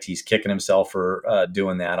suspect he's kicking himself for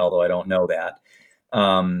doing that, although I don't know that.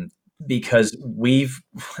 Because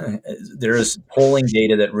there is polling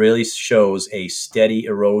data that really shows a steady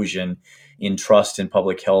erosion in trust in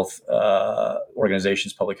public health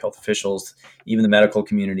organizations, public health officials, even the medical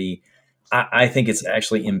community. I think it's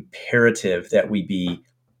actually imperative that we be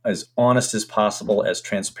as honest as possible, as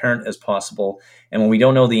transparent as possible. And when we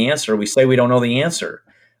don't know the answer, we say we don't know the answer.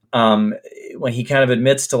 When he kind of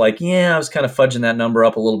admits to I was kind of fudging that number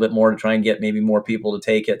up a little bit more to try and get maybe more people to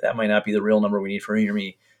take it, that might not be the real number we need for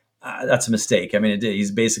me. That's a mistake. I mean, he's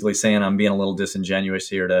basically saying I'm being a little disingenuous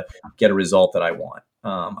here to get a result that I want.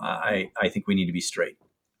 I think we need to be straight.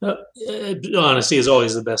 Honesty is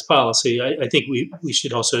always the best policy. I think we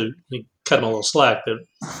should also cut him a little slack that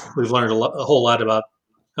we've learned a whole lot about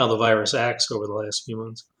how the virus acts over the last few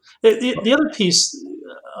months. The other piece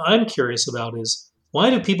I'm curious about is, why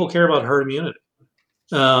do people care about herd immunity?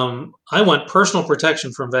 I want personal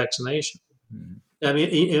protection from vaccination. I mean,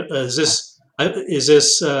 is this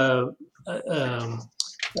the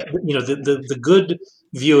good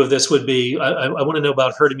view of this would be, I want to know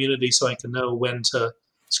about herd immunity so I can know when to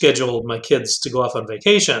schedule my kids to go off on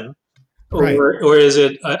vacation, right. or is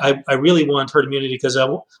it I really want herd immunity because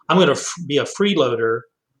I'm going to be a freeloader,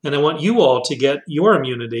 and I want you all to get your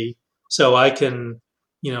immunity so I can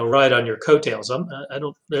ride on your coattails. I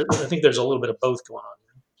think there's a little bit of both going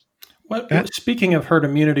on. Speaking of herd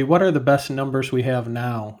immunity, what are the best numbers we have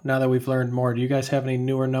now that we've learned more? Do you guys have any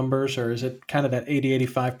newer numbers, or is it kind of that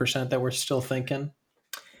 80-85% that we're still thinking?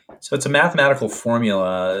 So it's a mathematical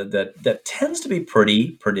formula that tends to be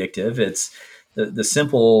pretty predictive. It's the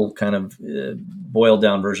simple kind of boiled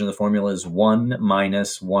down version of the formula is 1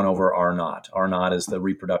 minus 1 over R naught. R naught is the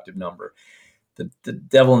reproductive number. The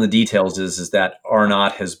devil in the details is that R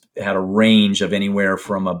naught has had a range of anywhere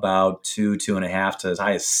from about 2.5 to as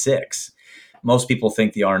high as 6. Most people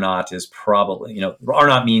think the R naught is probably, R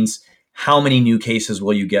naught means how many new cases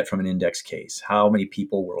will you get from an index case? How many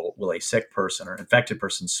people will a sick person or infected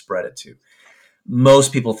person spread it to?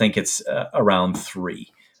 Most people think it's around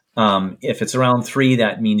 3. If it's around 3,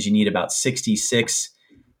 that means you need about 66%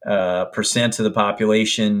 of the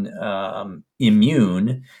population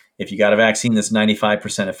immune. If you got a vaccine that's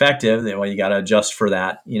 95% effective, then you got to adjust for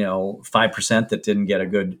that, 5% that didn't get a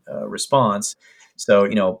good response.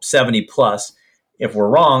 So, 70 plus. If we're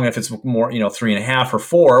wrong, if it's more, 3.5 or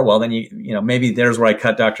 4, well, then maybe there's where I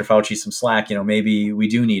cut Dr. Fauci some slack. Maybe we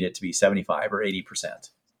do need it to be 75 or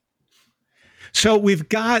 80%. So we've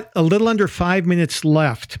got a little under 5 minutes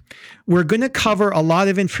left. We're going to cover a lot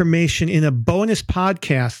of information in a bonus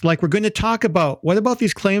podcast. Like, we're going to talk about, what about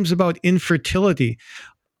these claims about infertility?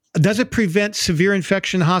 Does it prevent severe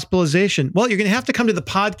infection and hospitalization? Well, you're going to have to come to the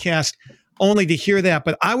podcast only to hear that.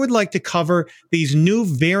 But I would like to cover these new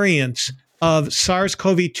variants of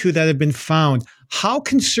SARS-CoV-2 that have been found. How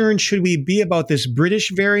concerned should we be about this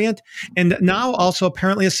British variant and now also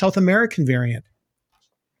apparently a South American variant?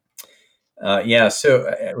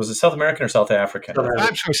 So was it South American or South African?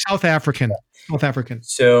 I'm sorry, South African. South African.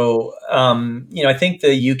 So, I think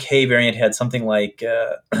the UK variant had something like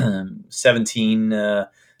 17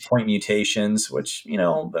 point mutations, which,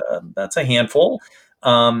 that's a handful.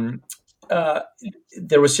 There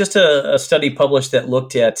was just a study published that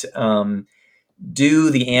looked at do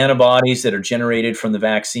the antibodies that are generated from the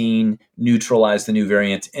vaccine neutralize the new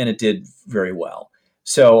variant, and it did very well.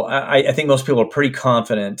 So I think most people are pretty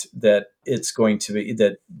confident that it's going to be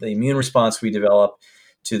that the immune response we develop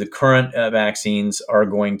to the current vaccines are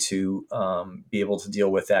going to be able to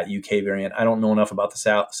deal with that UK variant. I don't know enough about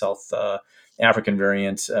the South African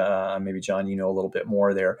variant. Maybe John, you know a little bit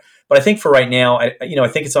more there. But I think for right now, I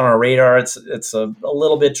think it's on our radar. It's a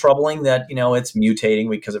little bit troubling that it's mutating,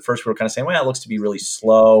 because at first we were kind of saying, well, it looks to be really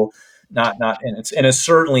slow, and it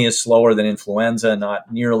certainly is slower than influenza,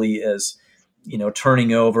 not nearly as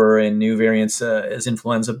turning over in new variants as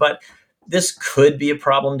influenza, but this could be a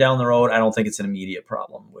problem down the road. I don't think it's an immediate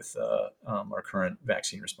problem with our current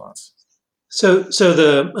vaccine response. So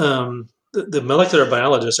the molecular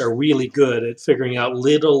biologists are really good at figuring out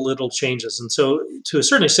little changes, and so to a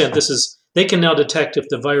certain extent, they can now detect if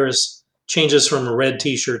the virus changes from a red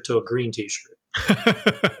T-shirt to a green T-shirt.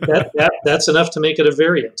 That's enough to make it a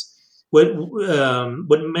variant.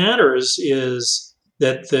 What matters is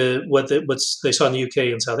that what they saw in the UK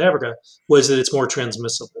and South Africa was that it's more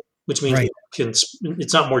transmissible, which means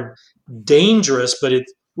it's not more dangerous, but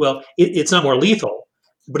it's not more lethal,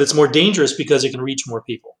 but it's more dangerous because it can reach more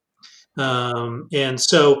people. And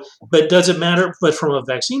so, but does it matter? But from a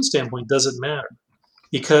vaccine standpoint, does it matter?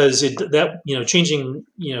 Because changing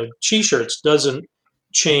T-shirts doesn't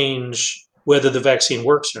change whether the vaccine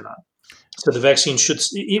works or not. So the vaccine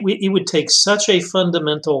it would take such a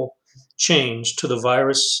fundamental change to the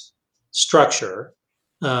virus structure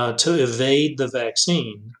to evade the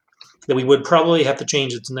vaccine that we would probably have to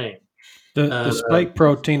change its name. The spike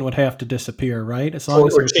protein would have to disappear, right? As long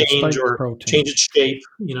as there's a spike protein. Change its shape,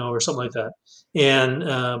 or something like that. And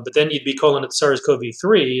but then you'd be calling it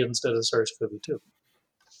SARS-CoV-3 instead of SARS-CoV-2.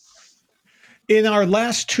 In our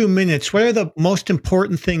last 2 minutes, what are the most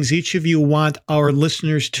important things each of you want our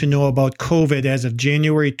listeners to know about COVID as of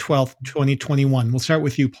January 12th, 2021? We'll start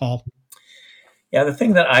with you, Paul. Yeah, the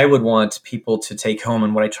thing that I would want people to take home,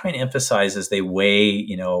 and what I try and emphasize as they weigh,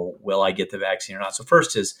 will I get the vaccine or not? So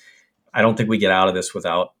first is, I don't think we get out of this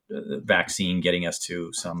without the vaccine getting us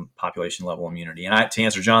to some population level immunity. And to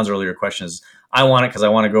answer John's earlier question is, I want it because I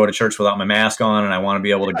want to go to church without my mask on, and I want to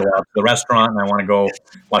be able to go out to the restaurant, and I want to go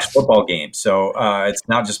watch football games. So it's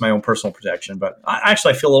not just my own personal protection, but I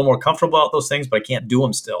feel a little more comfortable about those things, but I can't do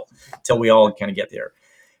them still until we all kind of get there.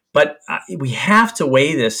 But we have to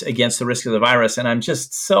weigh this against the risk of the virus. And I'm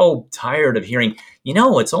just so tired of hearing,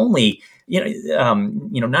 it's only,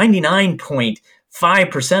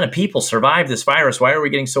 99.5% of people survive this virus. Why are we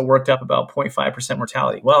getting so worked up about 0.5%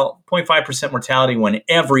 mortality? Well, 0.5% mortality when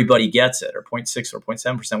everybody gets it, or 0.6 or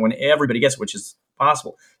 0.7% when everybody gets it, which is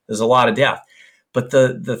possible. There's a lot of death. But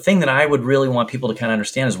the thing that I would really want people to kind of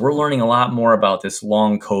understand is we're learning a lot more about this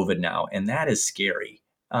long COVID now, and that is scary.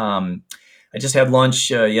 I just had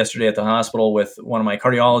lunch yesterday at the hospital with one of my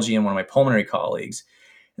cardiology and one of my pulmonary colleagues,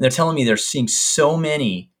 and they're telling me they're seeing so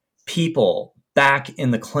many people back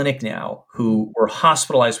in the clinic now who were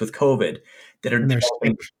hospitalized with COVID that are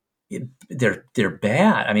they're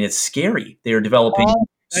bad. I mean, it's scary. They're developing. Oh,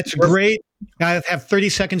 that's great. I have 30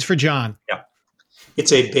 seconds for John. Yeah,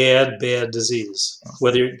 it's a bad disease.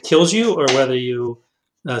 Whether it kills you or whether you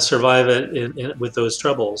survive it with those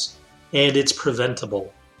troubles, and it's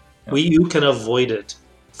preventable. You can avoid it.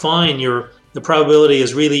 Fine, the probability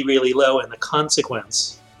is really, really low, and the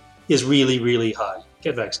consequence is really, really high.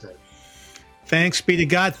 Get vaccinated. Thanks be to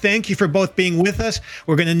God. Thank you for both being with us.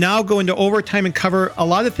 We're going to now go into overtime and cover a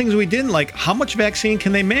lot of things we didn't like. How much vaccine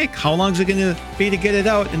can they make? How long is it going to be to get it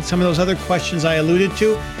out? And some of those other questions I alluded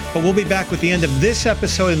to. But we'll be back with the end of this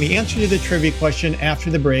episode and the answer to the trivia question after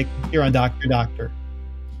the break here on Dr. Doctor.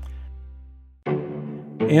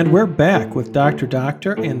 And we're back with Dr.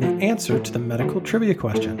 Doctor and the answer to the medical trivia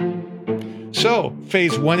question. So,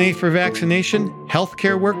 phase 1A for vaccination,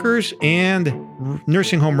 healthcare workers, and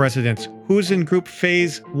nursing home residents. Who's in group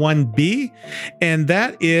phase 1B? And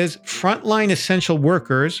that is frontline essential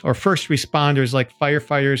workers or first responders like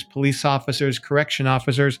firefighters, police officers, correction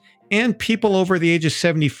officers, and people over the age of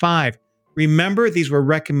 75. Remember, these were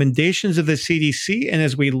recommendations of the CDC, and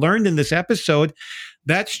as we learned in this episode,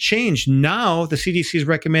 that's changed. Now, the CDC is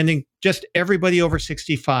recommending just everybody over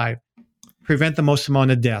 65. prevent the most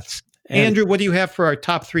amount of deaths. And Andrew, what do you have for our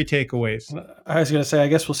top 3 takeaways? I was going to say, I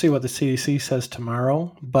guess we'll see what the CDC says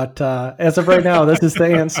tomorrow. But as of right now, this is the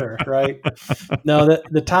answer, right? No,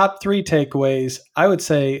 the top 3 takeaways, I would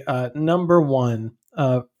say, number 1,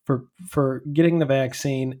 for getting the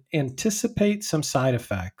vaccine, anticipate some side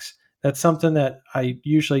effects. That's something that I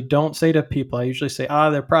usually don't say to people. I usually say,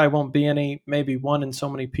 there probably won't be any, maybe one in so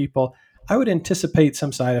many people. I would anticipate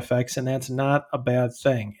some side effects, and that's not a bad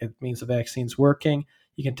thing. It means the vaccine's working.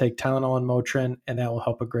 You can take Tylenol and Motrin, and that will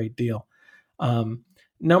help a great deal.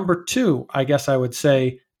 Number 2, I guess I would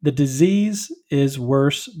say the disease is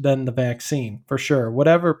worse than the vaccine, for sure.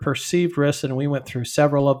 Whatever perceived risks, and we went through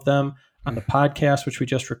several of them on the podcast, which we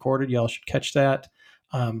just recorded. Y'all should catch that.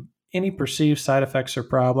 Any perceived side effects or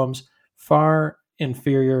problems, far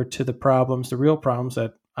inferior to the real problems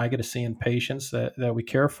that I get to see in patients that we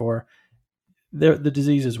care for. The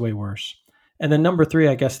disease is way worse. And then number 3,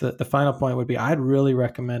 I guess the final point would be, I'd really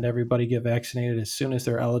recommend everybody get vaccinated as soon as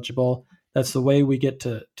they're eligible. That's the way we get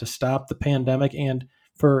to stop the pandemic. And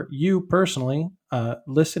for you personally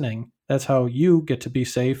listening, that's how you get to be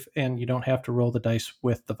safe and you don't have to roll the dice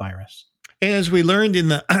with the virus. And as we learned in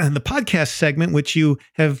the podcast segment, which you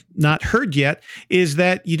have not heard yet, is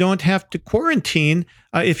that you don't have to quarantine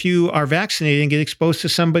if you are vaccinated and get exposed to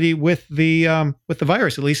somebody with the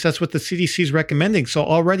virus. At least that's what the CDC is recommending. So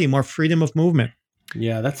already more freedom of movement.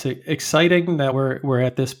 Yeah, that's exciting that we're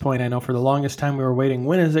at this point. I know for the longest time we were waiting,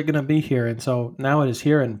 when is it going to be here? And so now it is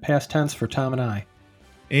here in past tense for Tom and I.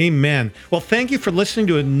 Amen. Well, thank you for listening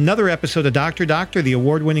to another episode of Dr. Doctor, the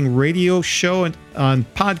award-winning radio show on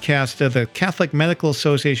podcast of the Catholic Medical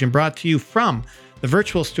Association, brought to you from the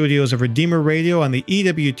virtual studios of Redeemer Radio on the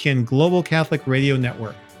EWTN Global Catholic Radio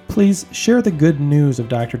Network. Please share the good news of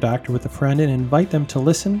Dr. Doctor with a friend and invite them to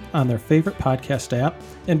listen on their favorite podcast app.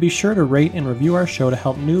 And be sure to rate and review our show to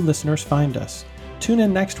help new listeners find us. Tune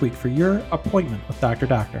in next week for your appointment with Dr.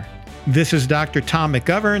 Doctor. This is Dr. Tom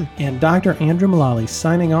McGovern and Dr. Andrew Mullally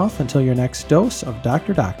signing off until your next dose of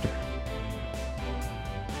Dr. Doctor.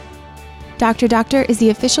 Dr. Doctor is the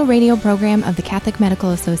official radio program of the Catholic Medical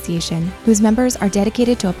Association, whose members are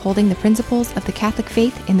dedicated to upholding the principles of the Catholic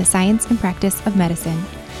faith in the science and practice of medicine.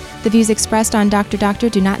 The views expressed on Dr. Doctor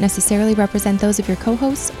do not necessarily represent those of your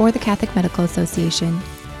co-hosts or the Catholic Medical Association.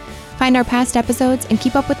 Find our past episodes and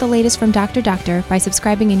keep up with the latest from Dr. Doctor by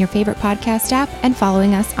subscribing in your favorite podcast app and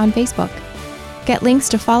following us on Facebook. Get links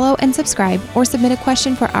to follow and subscribe or submit a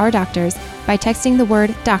question for our doctors by texting the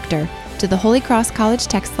word doctor to the Holy Cross College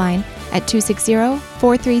text line at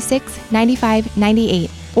 260-436-9598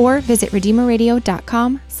 or visit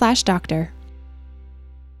redeemerradio.com/doctor.